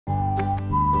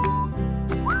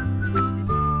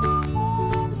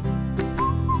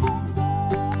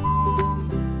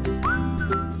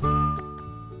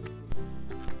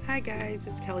guys,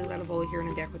 it's Kelly Latavola here and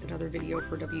I'm back with another video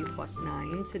for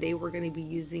W+9. Today we're going to be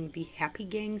using the Happy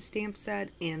Gang stamp set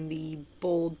and the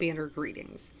Bold Banner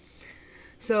Greetings.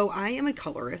 So I am a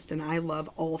colorist and I love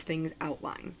all things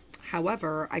outline.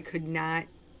 However, I could not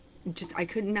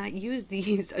use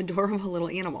these adorable little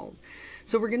animals.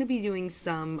 So we're going to be doing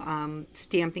some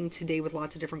stamping today with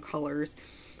lots of different colors.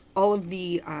 All of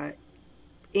the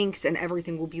inks and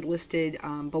everything will be listed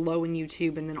below in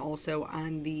YouTube and then also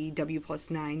on the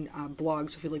W+9 blog.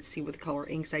 So if you'd like to see what the color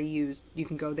inks I used, you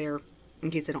can go there in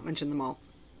case I don't mention them all.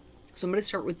 So I'm going to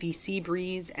start with the Sea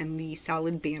Breeze and the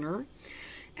Solid Banner.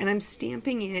 And I'm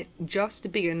stamping it just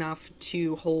big enough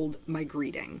to hold my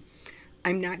greeting.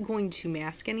 I'm not going to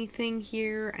mask anything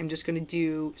here. I'm just going to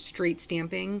do straight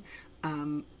stamping,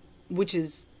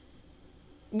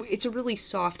 it's a really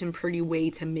soft and pretty way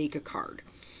to make a card.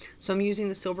 So I'm using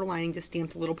the silver lining to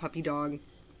stamp the little puppy dog.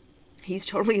 He's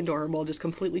totally adorable, just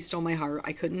completely stole my heart.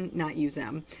 I couldn't not use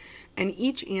him. And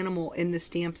each animal in the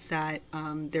stamp set,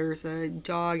 there's a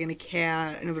dog and a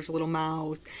cat, I know there's a little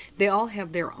mouse. They all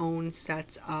have their own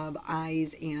sets of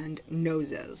eyes and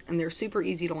noses, and they're super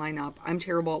easy to line up. I'm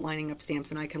terrible at lining up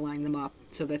stamps, and I can line them up,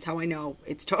 so that's how I know.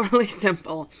 It's totally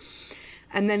simple.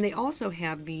 And then they also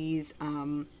have these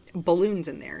balloons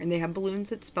in there, and they have balloons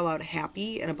that spell out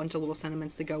happy and a bunch of little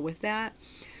sentiments that go with that.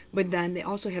 But then they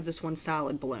also have this one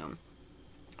solid balloon.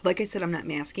 Like I said, I'm not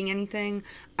masking anything.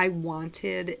 I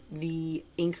wanted the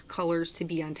ink colors to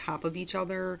be on top of each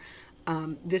other.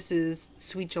 This is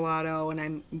Sweet Gelato, and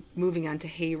I'm moving on to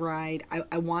Hayride.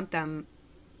 I want them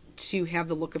to have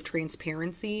the look of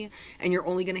transparency, and you're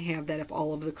only going to have that if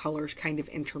all of the colors kind of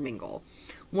intermingle.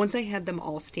 Once I had them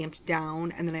all stamped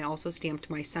down, and then I also stamped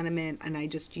my sentiment, and I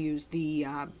just used the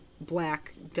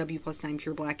black W+9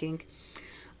 pure black ink,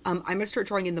 I'm going to start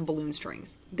drawing in the balloon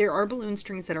strings. There are balloon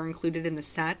strings that are included in the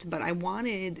set, but I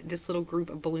wanted this little group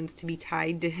of balloons to be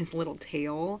tied to his little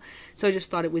tail, so I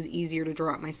just thought it was easier to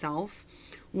draw it myself.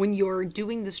 When you're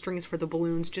doing the strings for the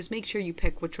balloons, just make sure you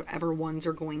pick whichever ones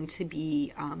are going to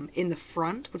be in the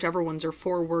front. Whichever ones are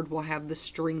forward will have the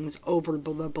strings over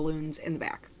the balloons in the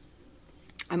back.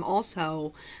 I'm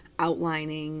also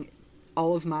outlining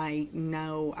all of my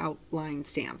no outline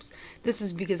stamps. This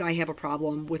is because I have a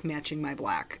problem with matching my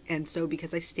black, and so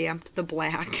because I stamped the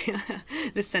black,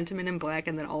 the sentiment in black,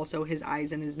 and then also his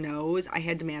eyes and his nose, I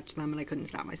had to match them and I couldn't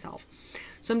stop myself.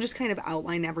 So I'm just kind of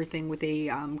outlining everything with a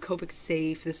Copic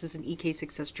Safe. This is an EK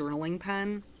Success journaling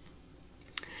pen.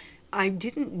 I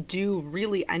didn't do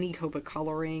really any Copic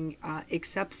coloring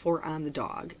except for on the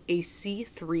dog. A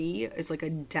C3 is like a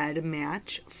dead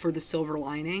match for the silver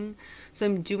lining. So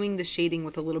I'm doing the shading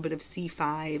with a little bit of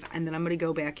C5, and then I'm going to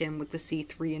go back in with the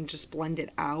C3 and just blend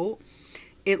it out.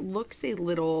 It looks a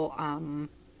little,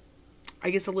 I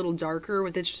guess a little darker,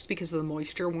 but it's just because of the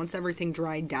moisture. Once everything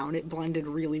dried down, it blended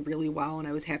really, really well, and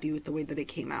I was happy with the way that it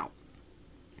came out.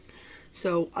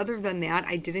 So other than that,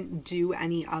 I didn't do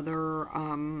any other,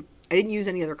 I didn't use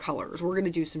any other colors. We're going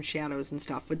to do some shadows and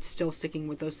stuff, but still sticking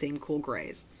with those same cool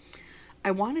grays.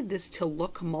 I wanted this to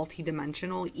look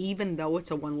multi-dimensional, even though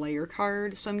it's a one-layer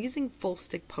card. So I'm using full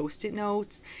stick Post-it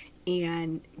notes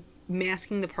and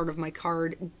masking the part of my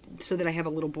card so that I have a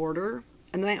little border.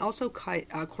 And then I also cut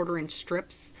 1/4 inch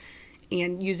strips,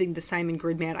 and using the Simon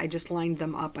Grid Mat, I just lined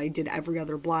them up. I did every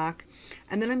other block.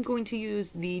 And then I'm going to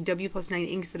use the W+9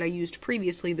 inks that I used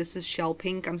previously. This is Shell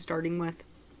Pink I'm starting with.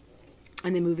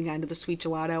 And then moving on to the Sweet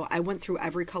Gelato. I went through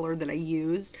every color that I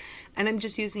used, and I'm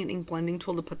just using an ink blending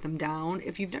tool to put them down.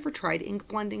 If you've never tried ink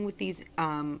blending with these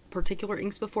particular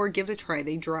inks before, give it a try.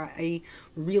 They dry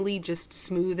really just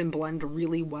smooth and blend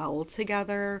really well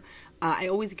together. I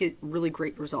always get really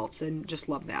great results and just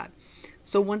love that.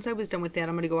 So once I was done with that,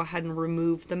 I'm going to go ahead and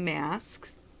remove the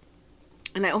masks.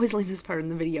 And I always leave this part in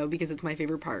the video because it's my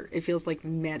favorite part. It feels like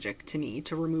magic to me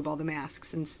to remove all the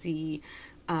masks and see,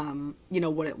 you know,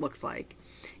 what it looks like.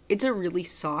 It's a really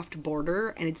soft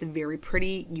border and it's very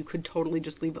pretty. You could totally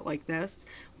just leave it like this,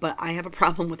 but I have a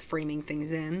problem with framing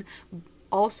things in.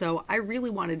 Also, I really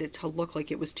wanted it to look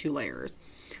like it was 2 layers.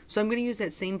 So I'm going to use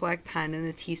that same black pen and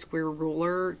a T-square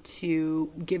ruler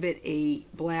to give it a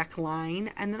black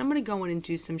line. And then I'm going to go in and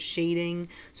do some shading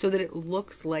so that it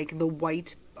looks like the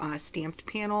white stamped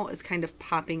panel is kind of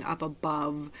popping up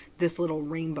above this little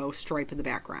rainbow stripe in the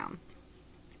background.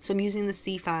 So I'm using the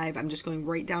C5. I'm just going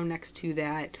right down next to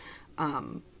that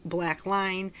black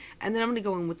line, and then I'm going to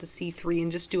go in with the C3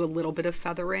 and just do a little bit of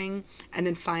feathering, and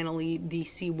then finally the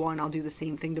C1 I'll do the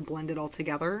same thing to blend it all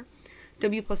together.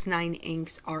 W+9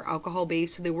 inks are alcohol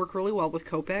based, so they work really well with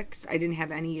Copics. I didn't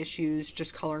have any issues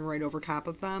just coloring right over top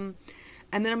of them.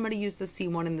 And then I'm going to use the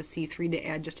C1 and the C3 to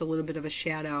add just a little bit of a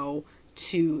shadow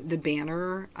to the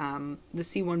banner. The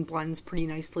C1 blends pretty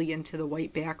nicely into the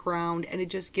white background, and it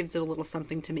just gives it a little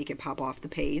something to make it pop off the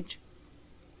page.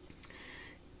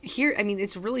 Here, I mean,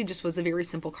 it's really just was a very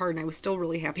simple card, and I was still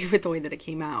really happy with the way that it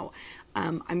came out.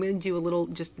 I'm going to do a little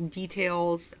just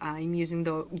details. I'm using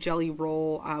the Jelly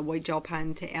Roll white gel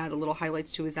pen to add a little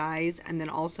highlights to his eyes, and then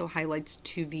also highlights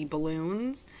to the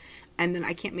balloons. And then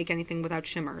I can't make anything without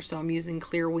shimmer, so I'm using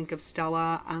Clear Wink of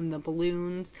Stella on the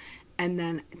balloons. And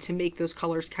then to make those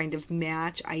colors kind of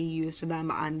match, I used them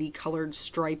on the colored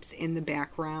stripes in the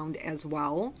background as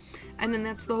well. And then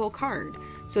that's the whole card.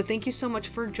 So thank you so much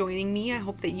for joining me. I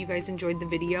hope that you guys enjoyed the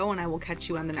video, and I will catch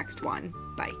you on the next one.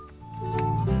 Bye.